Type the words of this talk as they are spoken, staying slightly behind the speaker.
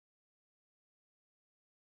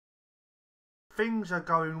Things are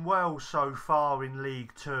going well so far in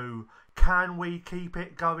League 2. Can we keep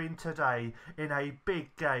it going today in a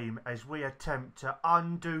big game as we attempt to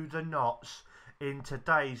undo the knots in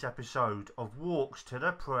today's episode of Walks to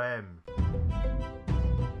the Prem?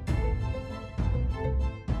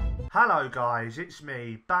 Hello guys, it's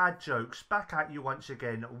me, Bad Jokes, back at you once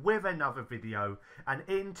again with another video, and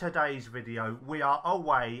in today's video we are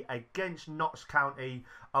away against Notts County,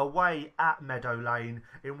 away at Meadow Lane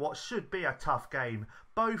in what should be a tough game.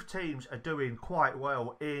 Both teams are doing quite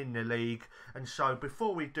well in the league, and so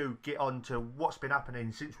before we do get on to what's been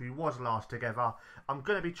happening since we was last together, I'm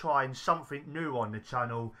going to be trying something new on the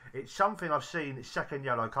channel. It's something I've seen Second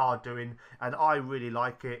Yellow Card doing and I really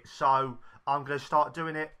like it, so I'm going to start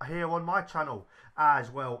doing it here on my channel as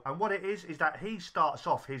well. And what it is that he starts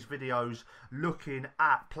off his videos looking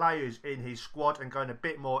at players in his squad and going a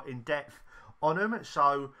bit more in depth on them.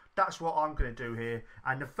 So that's what I'm going to do here.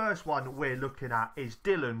 And the first one we're looking at is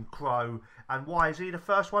Dylan Crow. And why is he the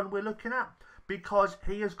first one we're looking at? Because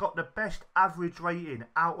he has got the best average rating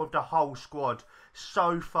out of the whole squad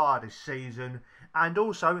so far this season. And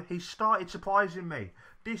also, he started surprising me.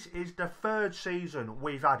 This is the third season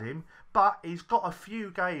we've had him, but he's got a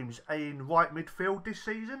few games in right midfield this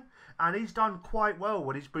season, and he's done quite well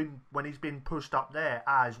when he's been pushed up there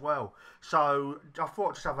as well. So I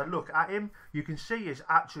thought just have a look at him. You can see his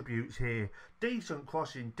attributes here: decent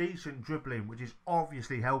crossing, decent dribbling, which is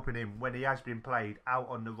obviously helping him when he has been played out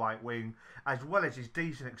on the right wing, as well as his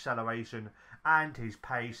decent acceleration and his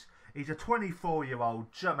pace. He's a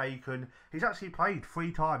 24-year-old Jamaican. He's actually played 3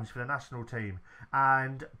 times for the national team.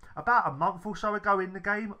 And about a month or so ago in the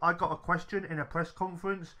game, I got a question in a press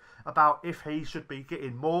conference about if he should be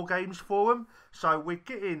getting more games for him. So we're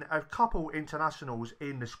getting a couple internationals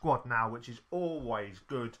in the squad now, which is always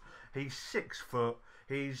good. He's 6 foot.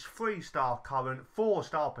 He's 3-star current,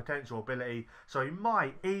 4-star potential ability. So he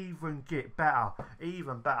might even get better,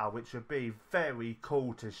 even better, which would be very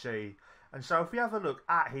cool to see. And so if we have a look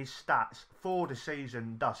at his stats for the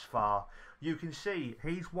season thus far, you can see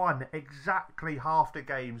he's won exactly half the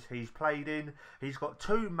games he's played in. He's got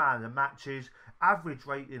 2 man of the matches, average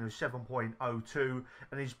rating of 7.02,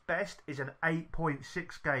 and his best is an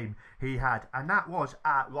 8.6 game he had. And that was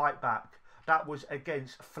at right back. That was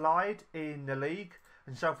against Flyde in the league.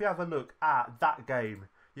 And so if we have a look at that game,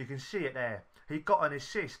 you can see it there. He got an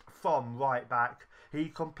assist from right back. He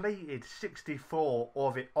completed 64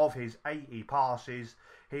 of his 80 passes.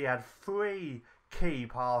 He had 3 key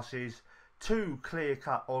passes, 2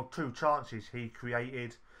 clear-cut or 2 chances he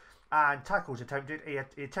created, and tackles attempted.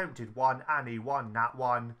 He attempted 1 and he won that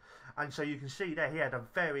one. And so you can see there he had a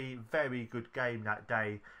very, very good game that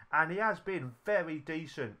day, and he has been very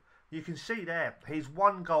decent. You can see there his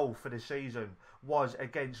 1 goal for the season was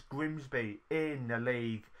against Grimsby in the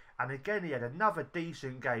league. And again, he had another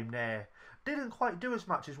decent game there. Didn't quite do as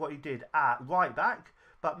much as what he did at right back,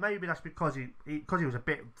 but maybe that's because he was a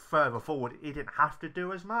bit further forward. He didn't have to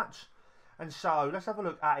do as much. And so let's have a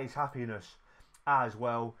look at his happiness as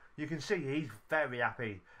well. You can see he's very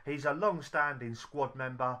happy. He's a long-standing squad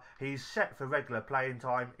member. He's set for regular playing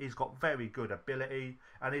time. He's got very good ability,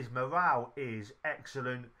 and his morale is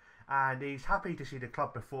excellent. And he's happy to see the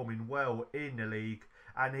club performing well in the league.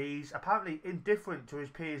 And he's apparently indifferent to his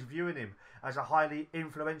peers viewing him as a highly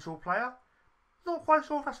influential player. Not quite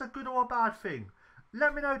sure if that's a good or a bad thing.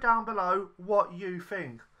 Let me know down below what you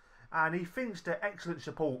think. And he thinks the excellent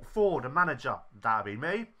support for the manager, that'd be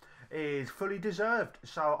me, is fully deserved.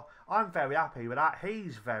 So I'm very happy with that.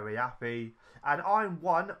 He's very happy. And I'm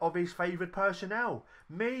one of his favoured personnel.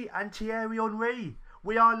 Me and Thierry Henry.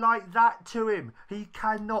 We are like that to him. He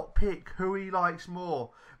cannot pick who he likes more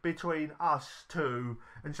between us two.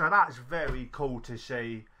 And so that's very cool to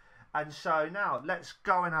see. And so now let's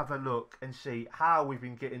go and have a look and see how we've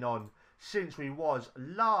been getting on since we was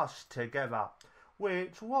last together.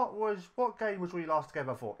 Which, what game was we last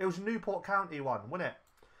together for? It was Newport County one, wasn't it?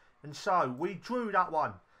 And so we drew that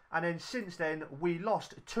one. And then since then, we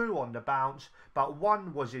lost 2 on the bounce, but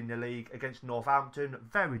 1 was in the league against Northampton.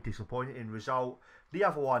 Very disappointing result. The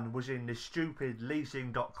other one was in the stupid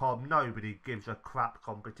leasing.com, nobody gives a crap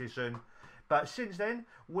competition. But since then,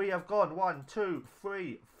 we have gone 1, 2,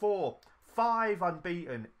 3, 4, 5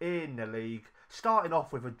 unbeaten in the league. Starting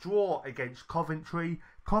off with a draw against Coventry.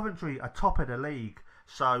 Coventry are top of the league,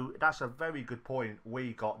 so that's a very good point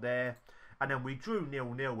we got there. And then we drew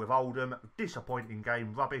 0-0 with Oldham. Disappointing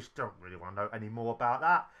game, rubbish. Don't really want to know any more about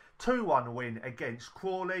that. 2-1 win against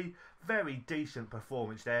Crawley. Very decent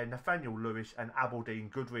performance there. Nathaniel Lewis and Aberdeen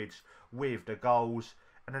Goodrich with the goals.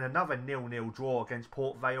 And then another 0-0 draw against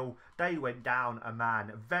Port Vale. They went down a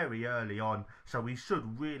man very early on, so we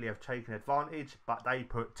should really have taken advantage, but they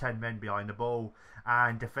put 10 men behind the ball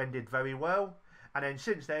and defended very well. And then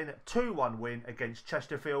since then, 2-1 win against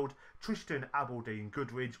Chesterfield. Tristan Aberdeen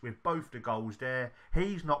Goodridge with both the goals there.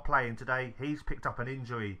 He's not playing today. He's picked up an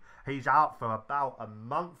injury. He's out for about a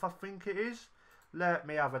month, I think it is. Let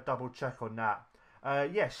me have a double check on that.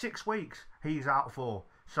 Yeah, 6 weeks he's out for.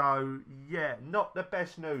 So, yeah, not the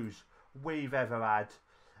best news we've ever had.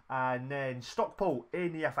 And then Stockport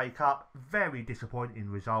in the FA Cup, very disappointing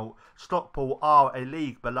result. Stockport are a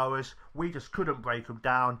league below us. We just couldn't break them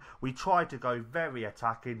down. We tried to go very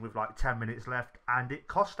attacking with like 10 minutes left and it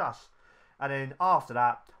cost us. And then after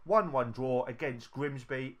that, 1-1 draw against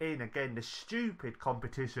Grimsby in, again, the stupid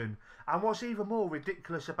competition. And what's even more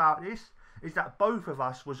ridiculous about this is that both of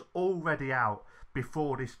us was already out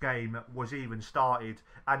before this game was even started,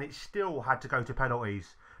 and it still had to go to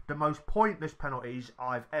penalties. The most pointless penalties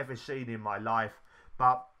I've ever seen in my life,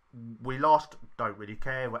 but we lost, don't really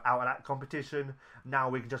care, we're out of that competition. Now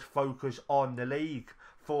we can just focus on the league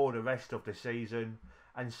for the rest of the season.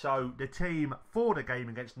 And so the team for the game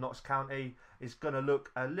against Notts County is going to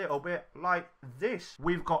look a little bit like this.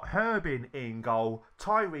 We've got Herbin in goal,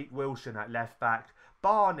 Tyreek Wilson at left back,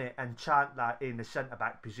 Barnett and Chandler in the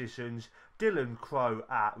centre-back positions, Dylan Crowe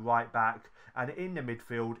at right back, and in the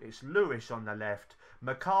midfield it's Lewis on the left,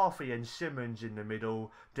 McCarthy and Simmons in the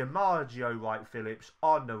middle, DiMaggio Wright Phillips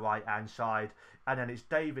on the right-hand side, and then it's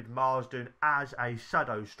David Marsden as a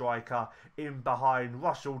shadow striker in behind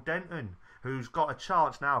Russell Denton, who's got a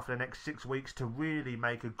chance now for the next 6 weeks to really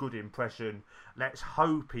make a good impression. Let's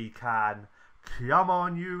hope he can. Come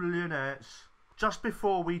on, you lunettes. Just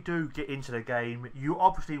before we do get into the game, you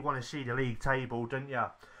obviously want to see the league table, don't you?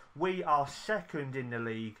 We are second in the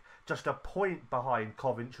league, just a point behind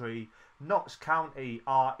Coventry. Notts County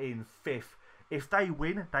are in 5th. If they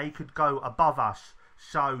win, they could go above us.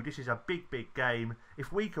 So this is a big game.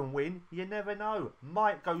 If we can win, you never know.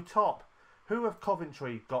 Might go top. Who have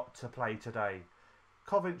Coventry got to play today?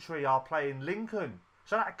 Coventry are playing Lincoln.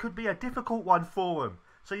 So that could be a difficult one for them.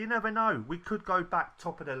 So you never know. We could go back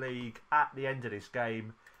top of the league at the end of this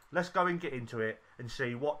game. Let's go and get into it and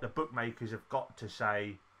see what the bookmakers have got to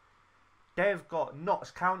say. They've got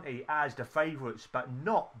Notts County as the favourites, but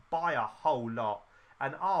not by a whole lot.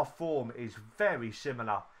 And our form is very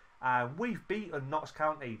similar. And we've beaten Notts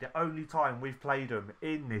County the only time we've played them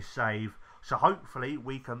in this save. So hopefully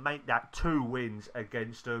we can make that 2 wins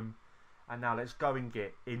against them. And now let's go and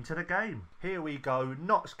get into the game. Here we go.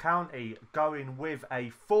 Notts County going with a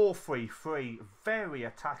 4-3-3. Very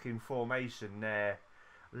attacking formation there.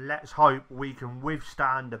 Let's hope we can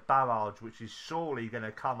withstand the barrage, which is surely going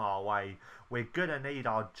to come our way. We're going to need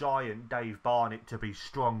our giant Dave Barnett to be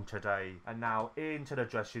strong today. And now into the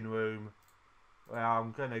dressing room. Well,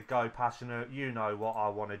 I'm going to go passionate. You know what I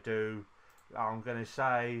want to do. I'm going to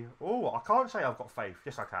say... Oh, I can't say I've got faith.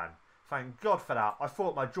 Yes, I can. Thank God for that. I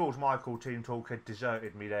thought my George Michael team talk had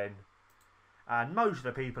deserted me then. And most of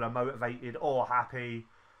the people are motivated or happy.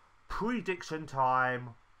 Prediction time.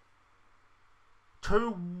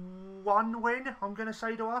 2-1 win, I'm going to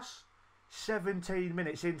say to us. 17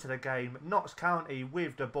 minutes into the game. Notts County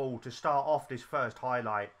with the ball to start off this first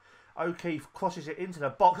highlight. O'Keefe crosses it into the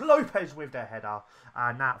box. Lopez with the header.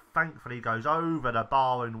 And that thankfully goes over the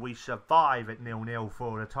bar and we survive at 0-0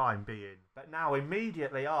 for the time being. But now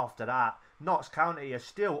immediately after that, Notts County are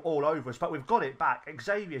still all over us. But we've got it back.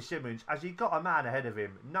 Xavier Simmons, has he got a man ahead of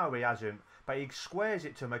him? No, he hasn't. But he squares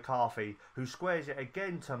it to McCarthy, who squares it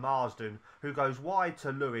again to Marsden, who goes wide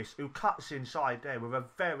to Lewis, who cuts inside there with a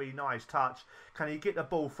very nice touch. Can he get the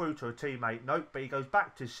ball through to a teammate? Nope, but he goes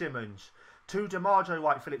back to Simmons. To DiMaggio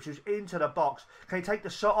Wright Phillips, who's into the box. Can he take the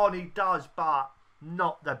shot on? He does, but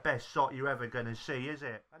not the best shot you're ever going to see, is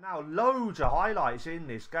it? And now loads of highlights in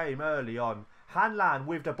this game early on. Hanlan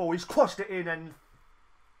with the ball. He's crossed it in, and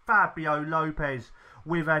Fabio Lopez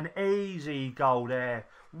with an easy goal there.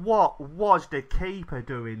 What was the keeper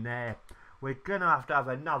doing there? We're going to have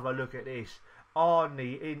another look at this on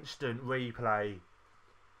the instant replay.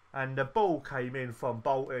 And the ball came in from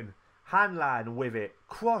Bolton. Hanlan with it,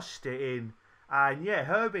 crossed it in, and yeah,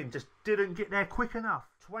 Herbin just didn't get there quick enough.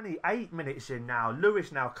 28 minutes in now,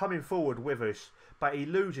 Lewis now coming forward with us, but he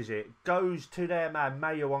loses it, goes to their man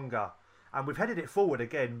Mayawonga, and we've headed it forward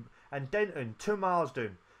again, and Denton to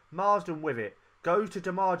Marsden, Marsden with it, goes to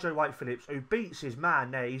DiMaggio Wright Phillips, who beats his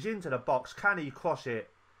man there, he's into the box, can he cross it?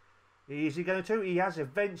 Is he going to? He has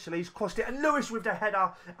eventually. He's crossed it. And Lewis with the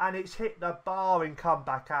header. And it's hit the bar and come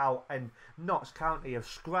back out. And Notts County have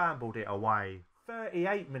scrambled it away.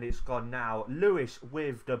 38 minutes gone now. Lewis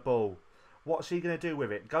with the ball. What's he going to do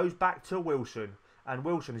with it? Goes back to Wilson. And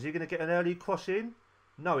Wilson, is he going to get an early cross in?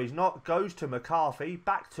 No, he's not. Goes to McCarthy.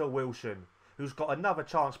 Back to Wilson, who's got another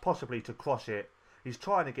chance possibly to cross it. He's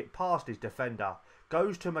trying to get past his defender.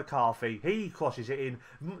 Goes to McCarthy. He crosses it in.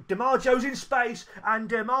 DiMaggio's in space. And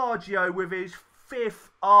DiMaggio with his 5th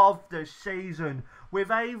of the season.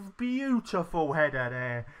 With a beautiful header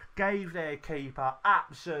there. Gave their keeper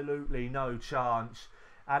absolutely no chance.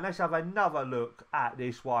 And let's have another look at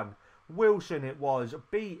this one. Wilson it was,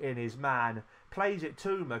 beating his man. Plays it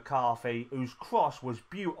to McCarthy, whose cross was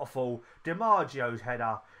beautiful. DiMaggio's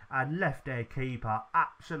header. And left their keeper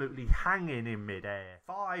absolutely hanging in midair.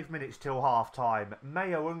 5 minutes till half time.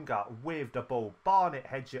 Mayerunga with the ball. Barnett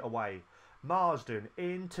heads it away. Marsden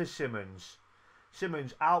into Simmons.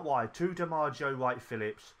 Simmons out wide to DiMaggio, Wright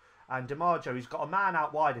Phillips. And DiMaggio, he's got a man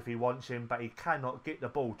out wide if he wants him, but he cannot get the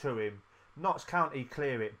ball to him. Notts County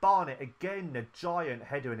clear it. Barnett again, the giant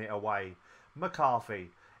headering it away. McCarthy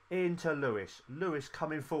into Lewis. Lewis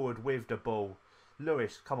coming forward with the ball.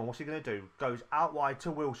 Lewis, come on, what's he going to do? Goes out wide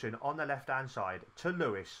to Wilson on the left-hand side. To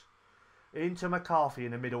Lewis. Into McCarthy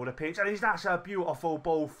in the middle of the pitch. And that's a beautiful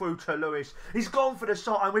ball through to Lewis. He's gone for the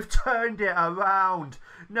shot and we've turned it around.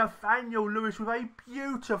 Nathaniel Lewis with a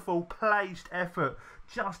beautiful placed effort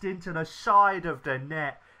just into the side of the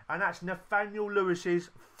net. And that's Nathaniel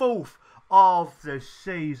Lewis's 4th of the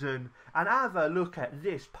season. And have a look at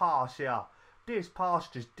this pass here. This pass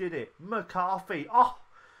just did it. McCarthy. Oh!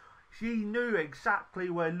 She knew exactly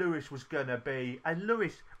where Lewis was going to be. And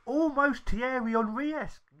Lewis almost Thierry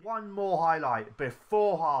Henry-esque. One more highlight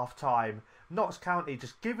before half-time. Notts County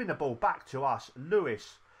just giving the ball back to us.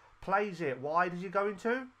 Lewis plays it. Wide is he going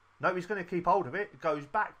to? No, he's going to keep hold of it. It goes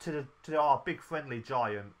back to our big friendly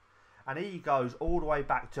giant. And he goes all the way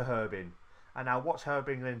back to Herbin. And now what's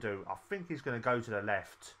Herbin going to do? I think he's going to go to the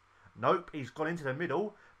left. Nope, he's gone into the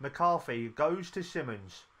middle. McCarthy goes to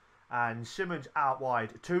Simmons. And Simmons out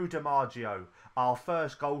wide to DiMaggio, our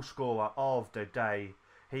first goal scorer of the day.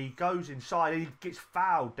 He goes inside, he gets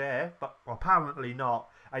fouled there, but apparently not.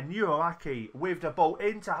 And Uruaki with the ball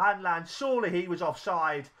into Hanlan. Surely he was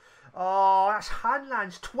offside. Oh, that's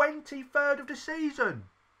Hanlan's 23rd of the season.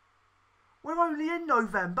 We're only in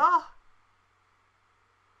November.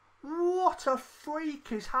 What a freak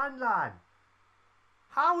is Hanlan.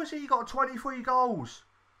 How has he got 23 goals?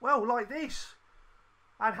 Well, like this.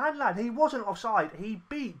 And Hanlan, he wasn't offside. He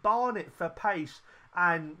beat Barnett for pace.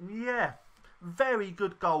 And yeah, very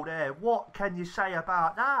good goal there. What can you say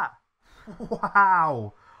about that?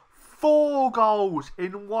 Wow. 4 goals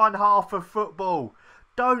in one half of football.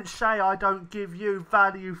 Don't say I don't give you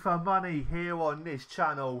value for money here on this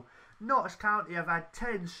channel. Notts County have had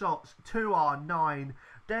 10 shots to our 9.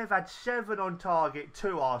 They've had 7 on target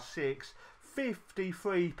to our 6.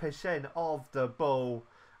 53% of the ball.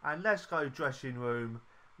 And let's go dressing room.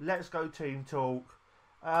 Let's go team talk.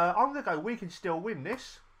 I'm going to go, we can still win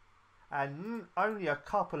this. And only a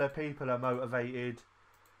couple of people are motivated.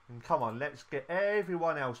 And come on, let's get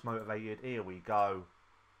everyone else motivated. Here we go.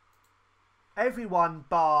 Everyone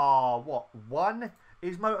bar, what, 1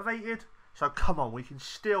 is motivated? So come on, we can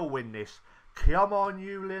still win this. Come on,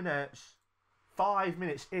 you Lynnettes. 5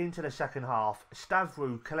 minutes into the second half.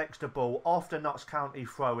 Stavru collects the ball off the Notts County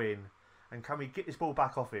throw-in. And can we get this ball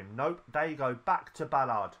back off him? Nope. They go back to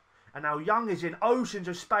Ballard. And now Young is in oceans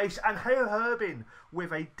of space. And here Herbin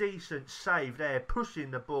with a decent save there.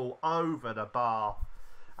 Pushing the ball over the bar.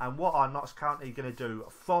 And what are Notts County going to do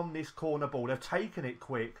from this corner ball? They've taken it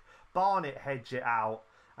quick. Barnett heads it out.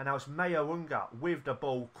 And now it's Mayerunga with the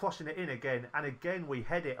ball. Crossing it in again. And again we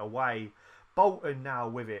head it away. Bolton now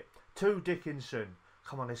with it. To Dickinson.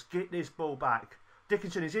 Come on, let's get this ball back.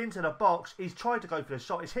 Dickinson is into the box. He's tried to go for the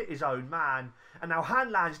shot. He's hit his own man. And now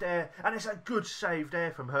Hanlan's there. And it's a good save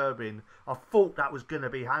there from Herbin. I thought that was going to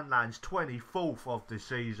be Hanlan's 24th of the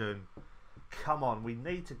season. Come on, we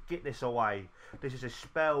need to get this away. This is a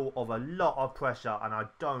spell of a lot of pressure and I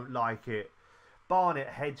don't like it. Barnett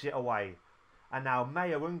heads it away. And now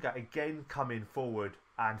Mayerunga again coming forward.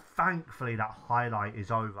 And thankfully that highlight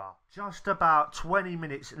is over. Just about 20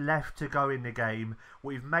 minutes left to go in the game.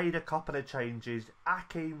 We've made a couple of changes.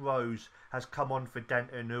 Akeem Rose has come on for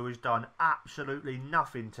Denton, who has done absolutely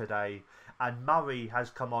nothing today. And Murray has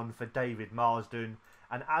come on for David Marsden.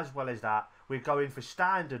 And as well as that, we're going for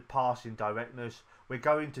standard passing directness. We're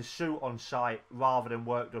going to shoot on sight rather than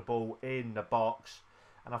work the ball in the box.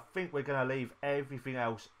 And I think we're going to leave everything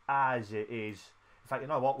else as it is. In fact, you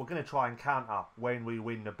know what? We're going to try and counter when we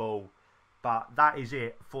win the ball. But that is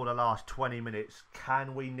it for the last 20 minutes.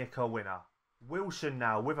 Can we nick a winner? Wilson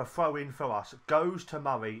now with a throw in for us. Goes to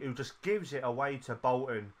Murray, who just gives it away to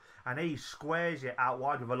Bolton. and he squares it out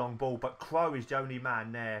wide with a long ball, but Crow is the only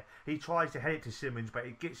man there. He tries to head it to Simmons, but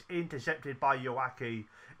it gets intercepted by Yoaki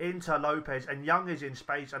into Lopez, and Young is in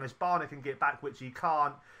space, and as Barner can get back, which he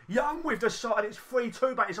can't. Young with the shot, and it's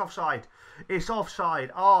 3-2, but it's offside. It's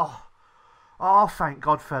offside. Oh, thank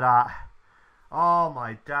God for that. Oh,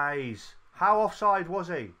 my days. How offside was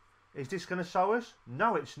he? Is this going to show us?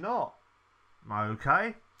 No, it's not.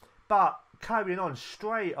 Okay. But carrying on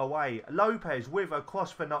straight away, Lopez with a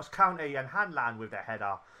cross for Notts County and Hanlan with the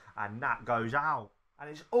header, and that goes out. And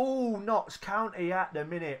it's all Notts County at the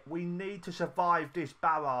minute. We need to survive this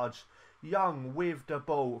barrage. Young with the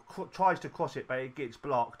ball, tries to cross it, but it gets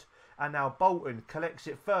blocked. And now Bolton collects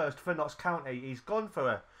it first for Notts County. He's gone for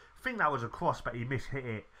I think that was a cross, but he mishit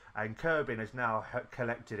it. And Kerbin has now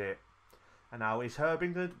collected it. And now is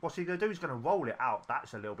Herbin, what's he going to do? He's going to roll it out.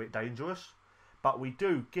 That's a little bit dangerous. But we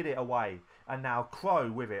do get it away. And now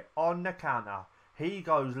Crow with it on the counter. He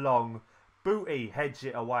goes long. Booty heads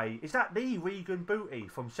it away. Is that the Regan Booty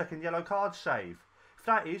from second yellow card save? If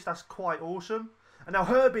that is, that's quite awesome. And now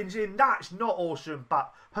Herbin's in. That's not awesome,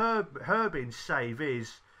 but Herbin's save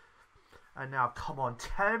is. And now, come on,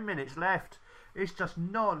 10 minutes left. It's just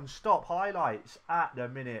non-stop highlights at the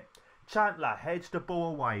minute. Chandler heads the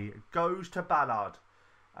ball away, goes to Ballard,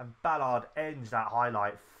 and Ballard ends that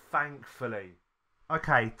highlight, thankfully.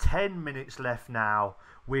 Okay, 10 minutes left now.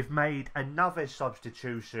 We've made another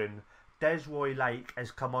substitution. Desroy Lake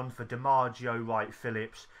has come on for DiMaggio Wright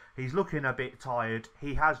Phillips. He's looking a bit tired.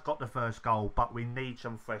 He has got the first goal, but we need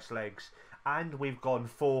some fresh legs. And we've gone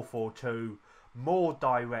 4-4-2. More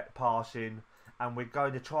direct passing. And we're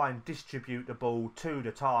going to try and distribute the ball to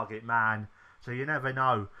the target man. So you never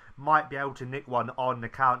know. Might be able to nick one on the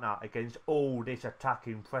counter against all this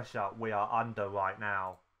attacking pressure we are under right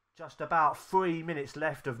now. Just about 3 minutes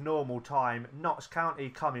left of normal time. Notts County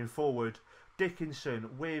coming forward. Dickinson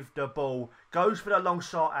with the ball. Goes for the long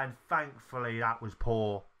shot, and thankfully that was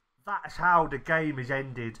poor. That's how the game is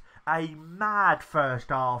ended. A mad first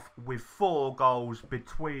half with 4 goals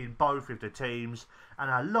between both of the teams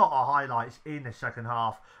and a lot of highlights in the second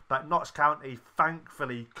half. But Notts County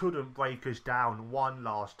thankfully couldn't break us down one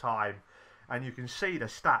last time. And you can see the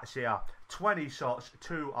stats here. 20 shots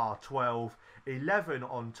to our 12. 11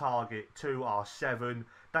 on target to our 7.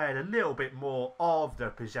 They had a little bit more of the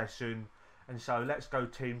possession. And so let's go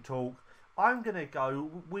team talk. I'm going to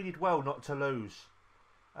go, we did well not to lose.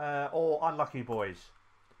 Or unlucky boys.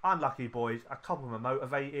 Unlucky boys. A couple were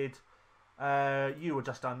motivated. You were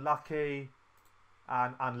just unlucky.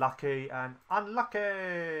 And unlucky. And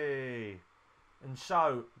unlucky. And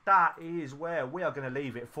so that is where we are going to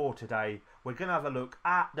leave it for today. We're going to have a look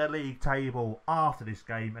at the league table after this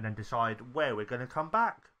game and then decide where we're going to come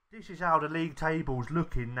back. This is how the league table's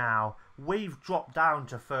looking now. We've dropped down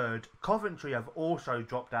to 3rd. Coventry have also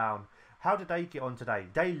dropped down. How did they get on today?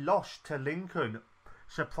 They lost to Lincoln.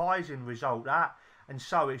 Surprising result that. And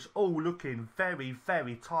so it's all looking very,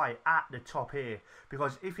 very tight at the top here.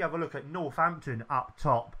 Because if you have a look at Northampton up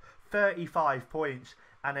top, 35 points.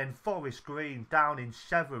 And then Forest Green down in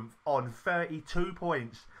 7th on 32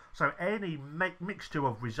 points. So any mixture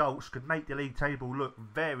of results could make the league table look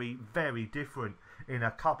very, very different in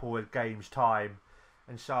a couple of games' time.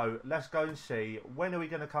 And so let's go and see, when are we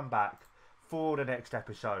going to come back for the next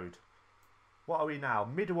episode? What are we now?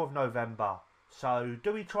 Middle of November. So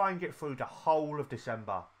do we try and get through the whole of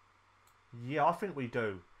December? Yeah, I think we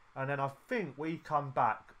do. And then I think we come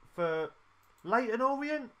back for Leyton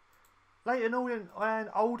Orient? Leyton Orient and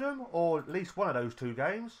Oldham, or at least one of those 2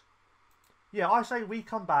 games. Yeah, I say we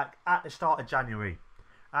come back at the start of January.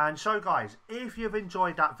 And so guys, if you've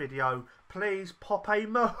enjoyed that video, please pop a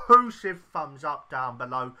massive thumbs up down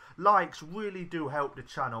below. Likes really do help the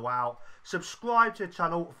channel out. Subscribe to the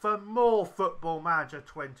channel for more Football Manager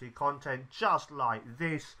 20 content just like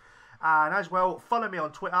this. And as well, follow me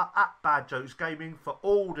on Twitter at BadJokesGaming for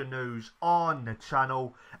all the news on the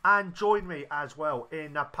channel. And join me as well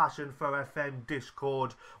in the Passion4FM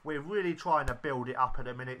Discord. We're really trying to build it up at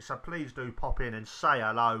the minute, so please do pop in and say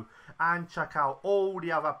hello. And check out all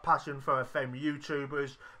the other Passion4FM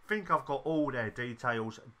YouTubers. Think I've got all their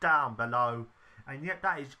details down below. And yet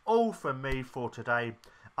that is all from me for today.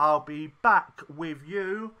 I'll be back with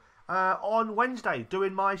you on Wednesday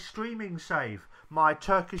doing my streaming save. My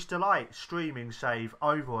Turkish Delight streaming save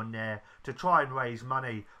over on there to try and raise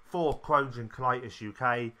money for Crohn's and Colitis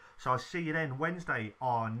UK. So I'll see you then Wednesday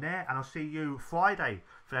on there, and I'll see you Friday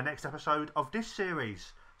for the next episode of this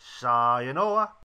series. Sayonara.